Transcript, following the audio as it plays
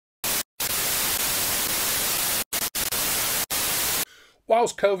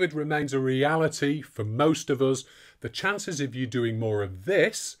Whilst COVID remains a reality for most of us, the chances of you doing more of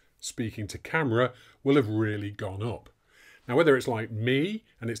this, speaking to camera, will have really gone up. Now, whether it's like me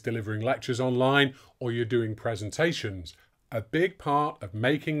and it's delivering lectures online or you're doing presentations, a big part of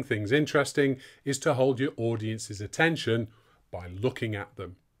making things interesting is to hold your audience's attention by looking at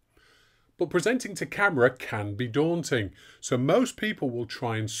them. But presenting to camera can be daunting, so most people will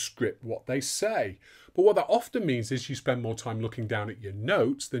try and script what they say. But what that often means is you spend more time looking down at your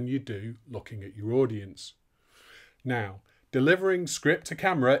notes than you do looking at your audience. Now, delivering script to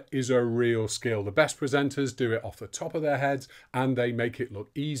camera is a real skill. The best presenters do it off the top of their heads and they make it look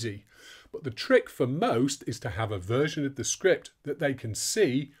easy. But the trick for most is to have a version of the script that they can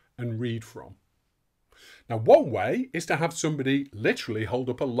see and read from. Now, one way is to have somebody literally hold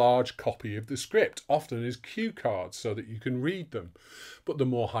up a large copy of the script, often as cue cards, so that you can read them. But the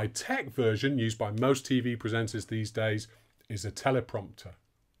more high-tech version used by most TV presenters these days is a teleprompter.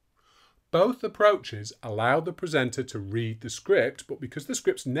 Both approaches allow the presenter to read the script, but because the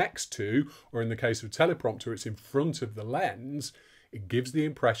script's next to, or in the case of teleprompter, it's in front of the lens, it gives the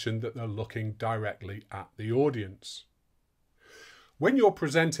impression that they're looking directly at the audience. When you're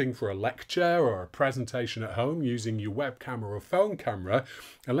presenting for a lecture or a presentation at home using your webcam or a phone camera,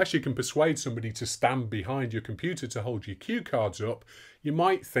 unless you can persuade somebody to stand behind your computer to hold your cue cards up, you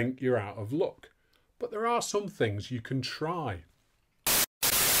might think you're out of luck. But there are some things you can try.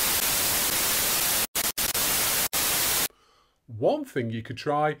 One thing you could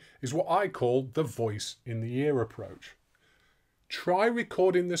try is what I call the voice in the ear approach. Try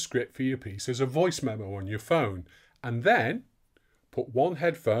recording the script for your piece as a voice memo on your phone, and then put one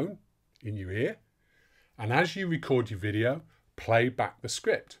headphone in your ear, and as you record your video, play back the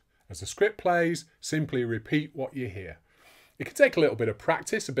script. As the script plays, simply repeat what you hear. It can take a little bit of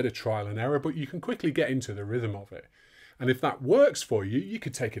practice, a bit of trial and error, but you can quickly get into the rhythm of it. And if that works for you, you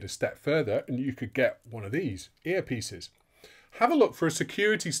could take it a step further and you could get one of these earpieces. Have a look for a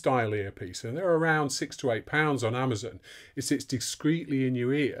security style earpiece, and they're around £6 to £8 on Amazon. It sits discreetly in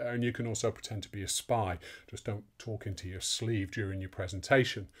your ear and you can also pretend to be a spy. Just don't talk into your sleeve during your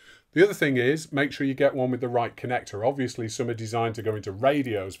presentation. The other thing is, make sure you get one with the right connector. Obviously some are designed to go into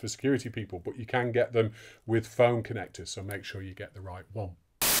radios for security people, but you can get them with phone connectors, so make sure you get the right one.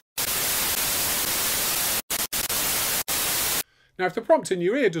 Now, if the prompt in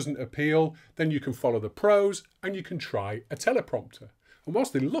your ear doesn't appeal, then you can follow the pros and you can try a teleprompter. And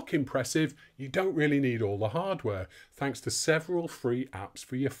whilst they look impressive, you don't really need all the hardware, thanks to several free apps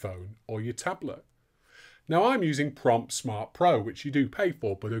for your phone or your tablet. Now, I'm using Prompt Smart Pro, which you do pay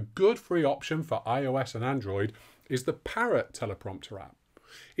for, but a good free option for iOS and Android is the Parrot teleprompter app.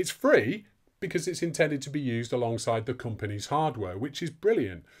 It's free because it's intended to be used alongside the company's hardware, which is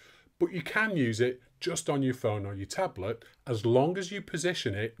brilliant. But you can use it just on your phone or your tablet as long as you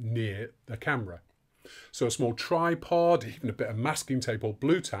position it near the camera. So a small tripod, even a bit of masking tape or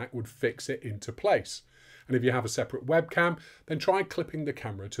blue tack would fix it into place. And if you have a separate webcam, then try clipping the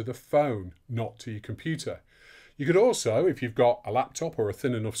camera to the phone, not to your computer. You could also, if you've got a laptop or a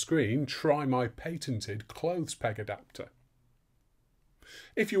thin enough screen, try my patented clothes peg adapter.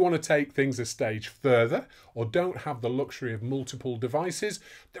 If you want to take things a stage further or don't have the luxury of multiple devices,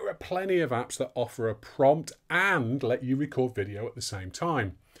 there are plenty of apps that offer a prompt and let you record video at the same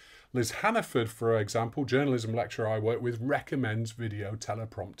time. Liz Hannaford, for example, journalism lecturer I work with, recommends Video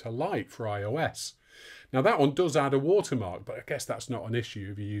Teleprompter Lite for iOS. Now that one does add a watermark, but I guess that's not an issue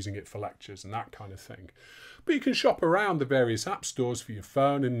if you're using it for lectures and that kind of thing. But you can shop around the various app stores for your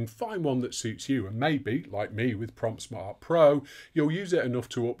phone and find one that suits you, and maybe, like me with Prompt Smart Pro, you'll use it enough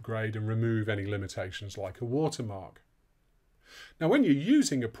to upgrade and remove any limitations like a watermark. Now when you're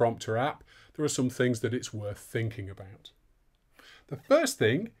using a prompter app, there are some things that it's worth thinking about. The first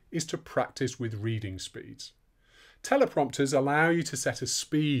thing is to practice with reading speeds. Teleprompters allow you to set a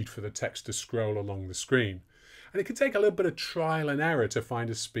speed for the text to scroll along the screen. And it can take a little bit of trial and error to find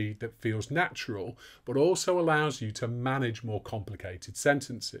a speed that feels natural, but also allows you to manage more complicated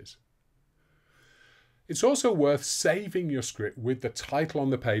sentences. It's also worth saving your script with the title on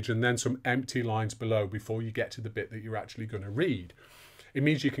the page and then some empty lines below before you get to the bit that you're actually going to read. It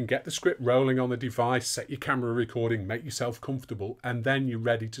means you can get the script rolling on the device, set your camera recording, make yourself comfortable, and then you're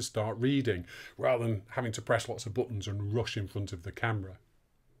ready to start reading, rather than having to press lots of buttons and rush in front of the camera.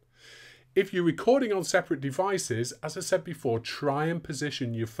 If you're recording on separate devices, as I said before, try and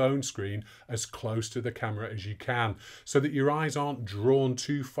position your phone screen as close to the camera as you can, so that your eyes aren't drawn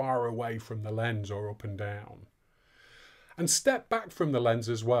too far away from the lens or up and down. And step back from the lens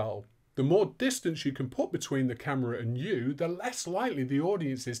as well. The more distance you can put between the camera and you, the less likely the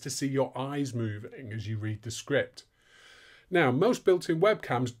audience is to see your eyes moving as you read the script. Now, most built-in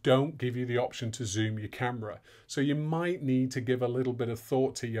webcams don't give you the option to zoom your camera, so you might need to give a little bit of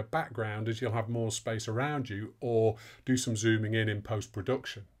thought to your background as you'll have more space around you, or do some zooming in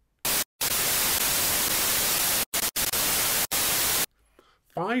post-production.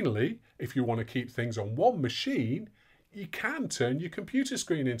 Finally, if you want to keep things on one machine, you can turn your computer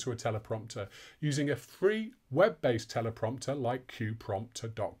screen into a teleprompter using a free web-based teleprompter like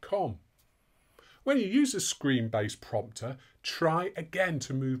qprompter.com. When you use a screen-based prompter, try again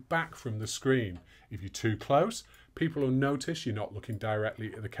to move back from the screen. If you're too close, people will notice you're not looking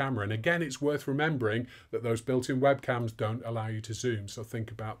directly at the camera. And again, it's worth remembering that those built-in webcams don't allow you to zoom, so think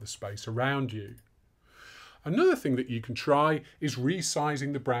about the space around you. Another thing that you can try is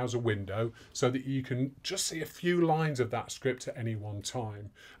resizing the browser window so that you can just see a few lines of that script at any one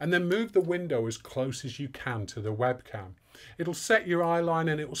time, and then move the window as close as you can to the webcam. It'll set your eye line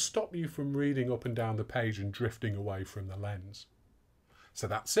and it will stop you from reading up and down the page and drifting away from the lens. So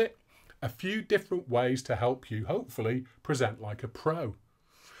that's it. A few different ways to help you hopefully present like a pro.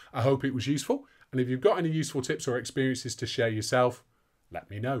 I hope it was useful, and if you've got any useful tips or experiences to share yourself,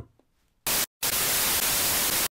 let me know.